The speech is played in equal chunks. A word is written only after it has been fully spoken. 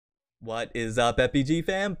What is up, FPG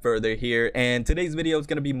fam? Further here, and today's video is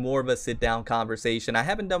going to be more of a sit-down conversation. I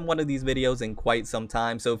haven't done one of these videos in quite some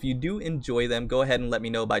time, so if you do enjoy them, go ahead and let me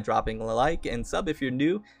know by dropping a like and sub if you're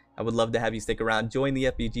new. I would love to have you stick around, join the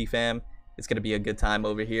FPG fam. It's going to be a good time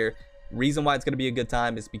over here. Reason why it's going to be a good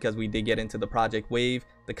time is because we did get into the Project Wave,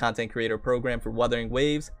 the content creator program for Wuthering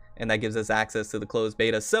Waves, and that gives us access to the closed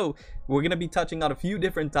beta. So we're going to be touching on a few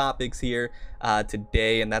different topics here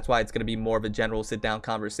today, and that's why it's going to be more of a general sit down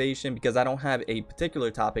conversation, because I don't have a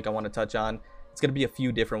particular topic I want to touch on. It's going to be a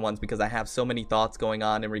few different ones because I have so many thoughts going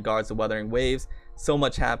on in regards to Wuthering Waves, so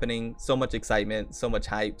much happening, so much excitement, so much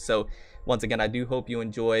hype. So once again, I do hope you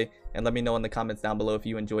enjoy, and let me know in the comments down below if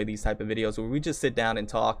you enjoy these type of videos where we just sit down and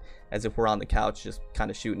talk as if we're on the couch just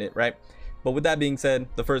kind of shooting it, right? But with that being said,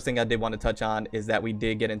 the first thing I did want to touch on is that we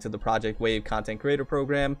did get into the Project Wave content creator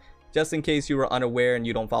program. Just in case you were unaware and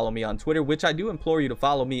you don't follow me on Twitter, which I do implore you to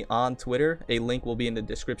follow me on Twitter. A link will be in the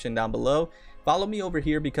description down below. Follow me over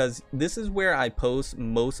here because this is where I post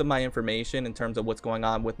most of my information in terms of what's going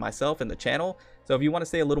on with myself and the channel. So if you want to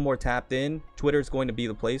stay a little more tapped in, Twitter is going to be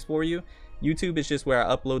the place for you. YouTube is just where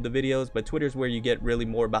I upload the videos, but Twitter is where you get really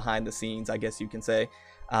more behind the scenes, I guess you can say.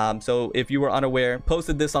 So if you were unaware,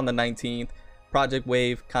 posted this on the 19th. Project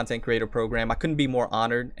Wave content creator program. I couldn't be more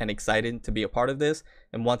honored and excited to be a part of this.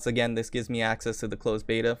 And once again, this gives me access to the closed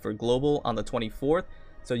beta for global on the 24th.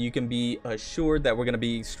 So you can be assured that we're going to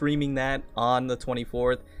be streaming that on the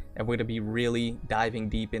 24th. And we're going to be really diving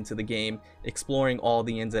deep into the game, exploring all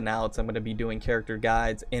the ins and outs. I'm going to be doing character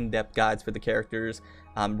guides, in-depth guides for the characters.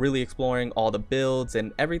 Really exploring all the builds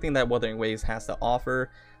and everything that Wuthering Waves has to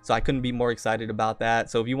offer. So I couldn't be more excited about that.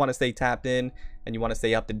 So if you want to stay tapped in and you want to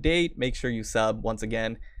stay up to date, make sure you sub. Once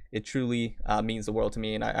again, it truly means the world to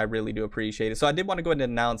me, and I really do appreciate it. So I did want to go ahead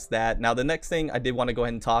and announce that. Now, the next thing I did want to go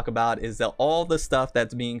ahead and talk about is that all the stuff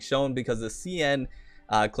that's being shown, because the CN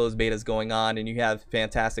closed beta is going on, and you have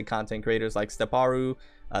fantastic content creators like Steparu,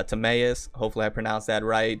 Timaeus, hopefully I pronounced that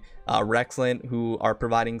right, Rexlent, who are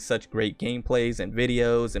providing such great gameplays and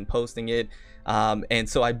videos and posting it. And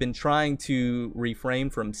so I've been trying to refrain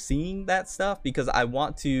from seeing that stuff because I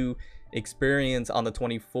want to experience on the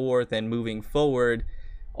 24th and moving forward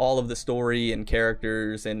all of the story and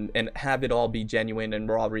characters and have it all be genuine and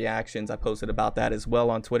raw reactions. I posted about that as well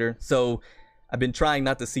on Twitter. So I've been trying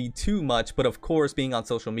not to see too much, but of course, being on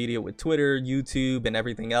social media with Twitter, YouTube, and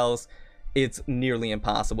everything else, it's nearly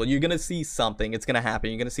impossible. You're gonna see something. It's gonna happen.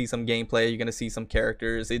 You're gonna see some gameplay. You're gonna see some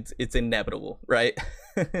characters. It's inevitable, right?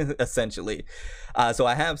 Essentially. So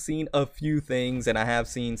I have seen a few things, and I have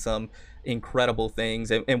seen some incredible things.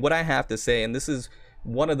 And what I have to say, and this is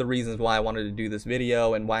one of the reasons why I wanted to do this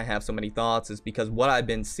video and why I have so many thoughts, is because what I've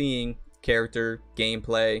been seeing, character,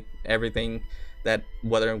 gameplay, everything that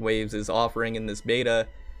Wuthering Waves is offering in this beta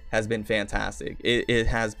has been fantastic. It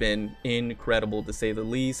has been incredible to say the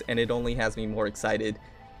least, and it only has me more excited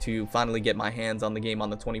to finally get my hands on the game on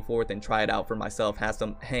the 24th and try it out for myself, have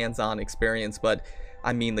some hands-on experience. But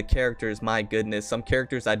I mean, the characters, my goodness, some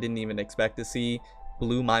characters I didn't even expect to see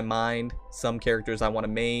blew my mind. Some characters I want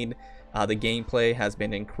to main. The gameplay has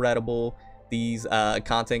been incredible. These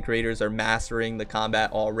content creators are mastering the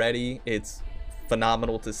combat already. It's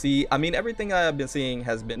phenomenal to see. I mean, everything I've been seeing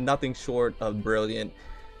has been nothing short of brilliant,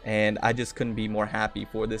 and I just couldn't be more happy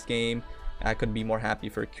for this game. I couldn't be more happy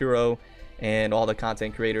for Kuro and all the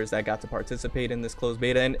content creators that got to participate in this closed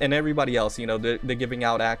beta, and everybody else. You know, they're giving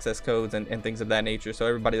out access codes and things of that nature, so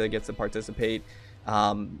everybody that gets to participate,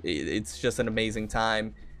 it's just an amazing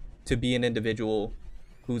time to be an individual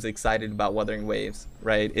who's excited about Wuthering Waves,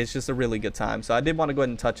 right? It's just a really good time. So I did want to go ahead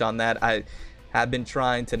and touch on that. I have been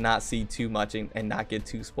trying to not see too much and not get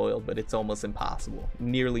too spoiled, but it's almost impossible,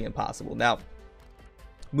 nearly impossible. Now,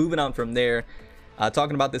 moving on from there,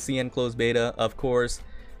 talking about the CN closed beta, of course,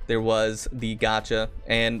 there was the gacha,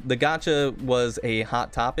 and the gacha was a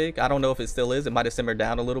hot topic. I don't know if it still is. It might have simmered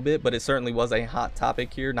down a little bit, but it certainly was a hot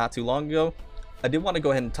topic here not too long ago. I did want to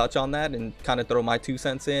go ahead and touch on that and kind of throw my 2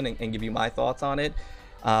 cents in and give you my thoughts on it.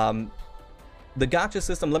 The gacha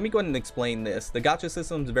system, let me go ahead and explain this. The gacha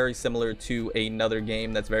system is very similar to another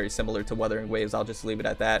game that's very similar to Wuthering Waves. I'll just leave it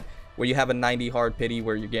at that, where you have a 90 hard pity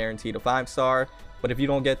where you're guaranteed a 5-star, but if you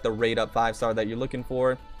don't get the rate up 5-star that you're looking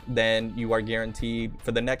for, then you are guaranteed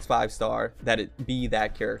for the next 5-star that it be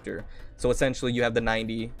that character. So essentially you have the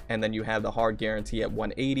 90, and then you have the hard guarantee at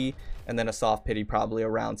 180, and then a soft pity probably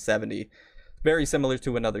around 70. Very similar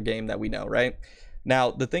to another game that we know, right?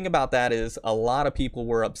 Now, the thing about that is a lot of people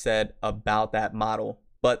were upset about that model,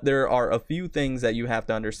 but there are a few things that you have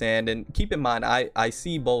to understand. And keep in mind, I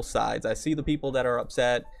see both sides. I see the people that are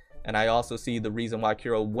upset, and I also see the reason why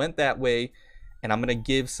Kuro went that way. and I'm going to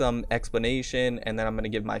give some explanation, and then I'm going to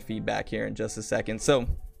give my feedback here in just a second. So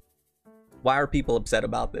why are people upset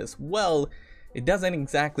about this? Well, it doesn't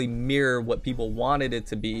exactly mirror what people wanted it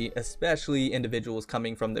to be, especially individuals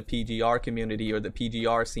coming from the PGR community or the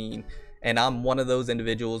PGR scene. And I'm one of those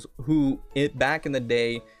individuals who back in the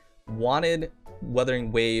day wanted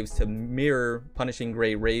Wuthering Waves to mirror Punishing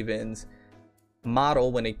Gray Raven's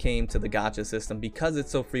model when it came to the gacha system, because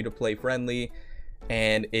it's so free to play friendly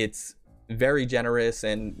and it's very generous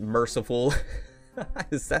and merciful.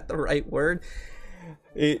 Is that the right word?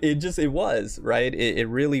 It was, right? It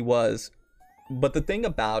really was. But the thing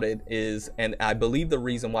about it is, and I believe the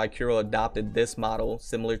reason why Kuro adopted this model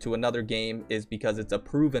similar to another game is because it's a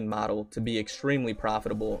proven model to be extremely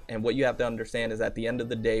profitable. And what you have to understand is, at the end of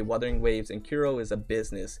the day, Wuthering Waves and Kuro is a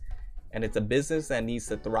business, and it's a business that needs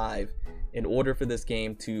to thrive in order for this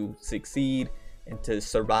game to succeed and to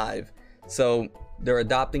survive. So they're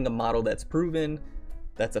adopting a model that's proven,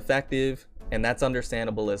 that's effective, and that's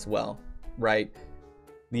understandable as well, right?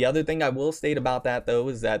 The other thing I will state about that, though,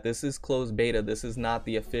 is that this is closed beta. This is not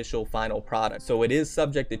the official final product. So it is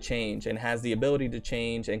subject to change and has the ability to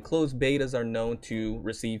change, and closed betas are known to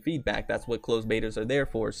receive feedback. That's what closed betas are there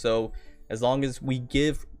for. So as long as we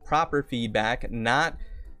give proper feedback, not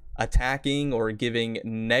attacking or giving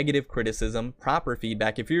negative criticism, proper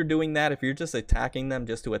feedback. If you're doing that, if you're just attacking them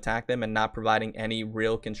just to attack them and not providing any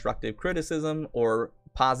real constructive criticism or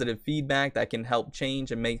positive feedback that can help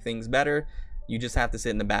change and make things better, you just have to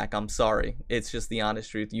sit in the back. I'm sorry. It's just the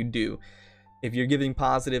honest truth. You do. If you're giving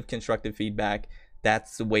positive, constructive feedback,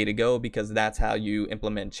 that's the way to go, because that's how you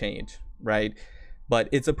implement change, right? But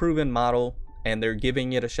it's a proven model, and they're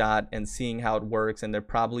giving it a shot and seeing how it works, and they're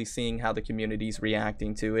probably seeing how the community's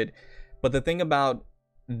reacting to it. But the thing about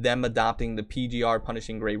them adopting the PGR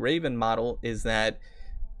Punishing Gray Raven model is that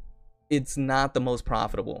it's not the most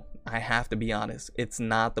profitable. I have to be honest, it's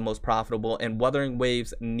not the most profitable, and Wuthering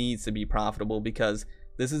Waves needs to be profitable, because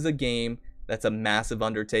this is a game that's a massive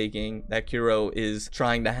undertaking that Kuro is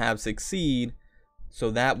trying to have succeed,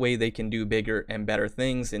 so that way they can do bigger and better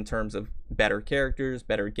things in terms of better characters,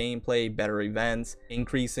 better gameplay, better events,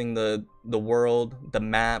 increasing the world, the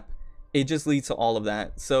map. It just leads to all of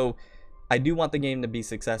that. So I do want the game to be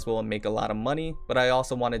successful and make a lot of money, but I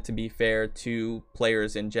also want it to be fair to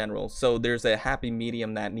players in general. So there's a happy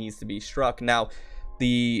medium that needs to be struck. Now,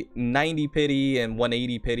 the 90 pity and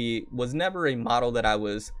 180 pity was never a model that I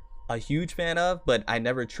was a huge fan of, but I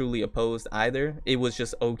never truly opposed either. It was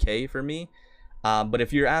just okay for me. But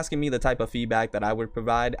if you're asking me the type of feedback that I would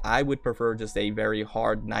provide, I would prefer just a very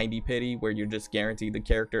hard 90 pity where you're just guaranteed the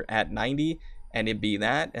character at 90 and it be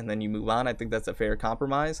that, and then you move on. I think that's a fair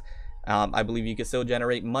compromise. I believe you can still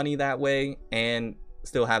generate money that way and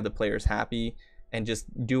still have the players happy, and just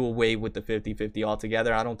do away with the 50-50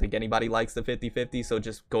 altogether. I don't think anybody likes the 50-50, so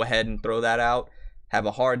just go ahead and throw that out. Have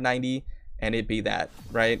a hard 90 and it be that,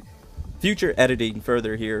 right? Future editing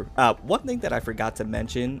further here. One thing that I forgot to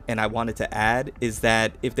mention and I wanted to add is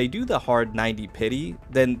that if they do the hard 90 pity,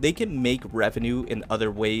 then they can make revenue in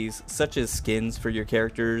other ways, such as skins for your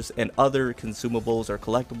characters and other consumables or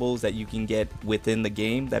collectibles that you can get within the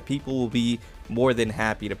game that people will be more than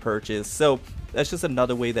happy to purchase. So that's just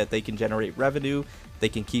another way that they can generate revenue. They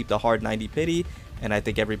can keep the hard 90 pity, and I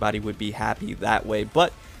think everybody would be happy that way.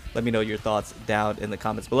 But let me know your thoughts down in the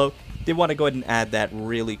comments below. Did want to go ahead and add that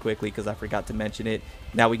really quickly because I forgot to mention it.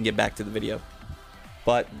 Now we can get back to the video.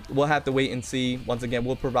 But we'll have to wait and see. Once again,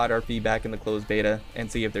 we'll provide our feedback in the closed beta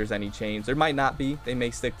and see if there's any change. There might not be. They may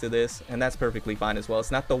stick to this, and that's perfectly fine as well.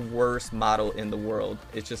 It's not the worst model in the world.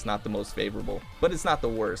 It's just not the most favorable, but it's not the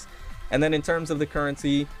worst. And then in terms of the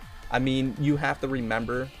currency, I mean, you have to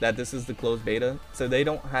remember that this is the closed beta, so they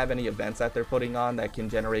don't have any events that they're putting on that can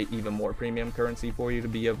generate even more premium currency for you to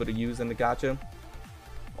be able to use in the gacha.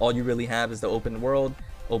 All you really have is the open world,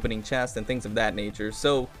 opening chests, and things of that nature.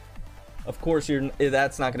 So of course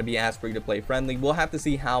that's not going to be as free to play friendly. We'll have to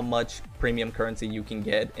see how much premium currency you can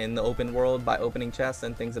get in the open world by opening chests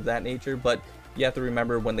and things of that nature. But you have to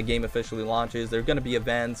remember, when the game officially launches, there are going to be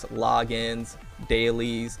events, logins,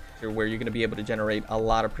 dailies, where you're going to be able to generate a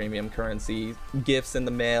lot of premium currency, gifts in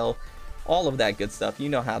the mail, all of that good stuff. You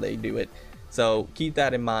know how they do it. So keep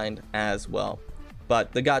that in mind as well.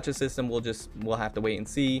 But the gacha system, we'll have to wait and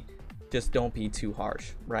see. Just don't be too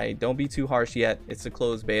harsh, right? Don't be too harsh yet. It's a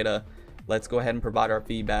closed beta. Let's go ahead and provide our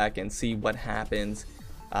feedback and see what happens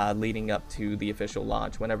leading up to the official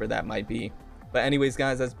launch, whenever that might be. But anyways,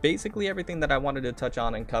 guys, that's basically everything that I wanted to touch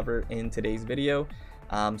on and cover in today's video.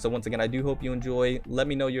 So once again, I do hope you enjoy. Let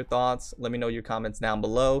me know your thoughts. Let me know your comments down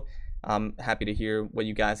below. I'm happy to hear what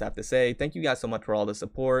you guys have to say. Thank you guys so much for all the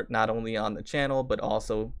support, not only on the channel, but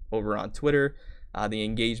also over on Twitter. The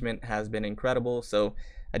engagement has been incredible, so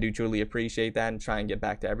I do truly appreciate that and try and get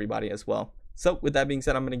back to everybody as well. So with that being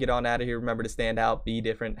said, I'm going to get on out of here. Remember to stand out, be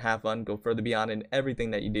different, have fun, go further beyond in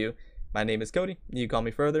everything that you do. My name is Cody. You call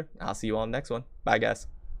me further. I'll see you on the next one. Bye, guys.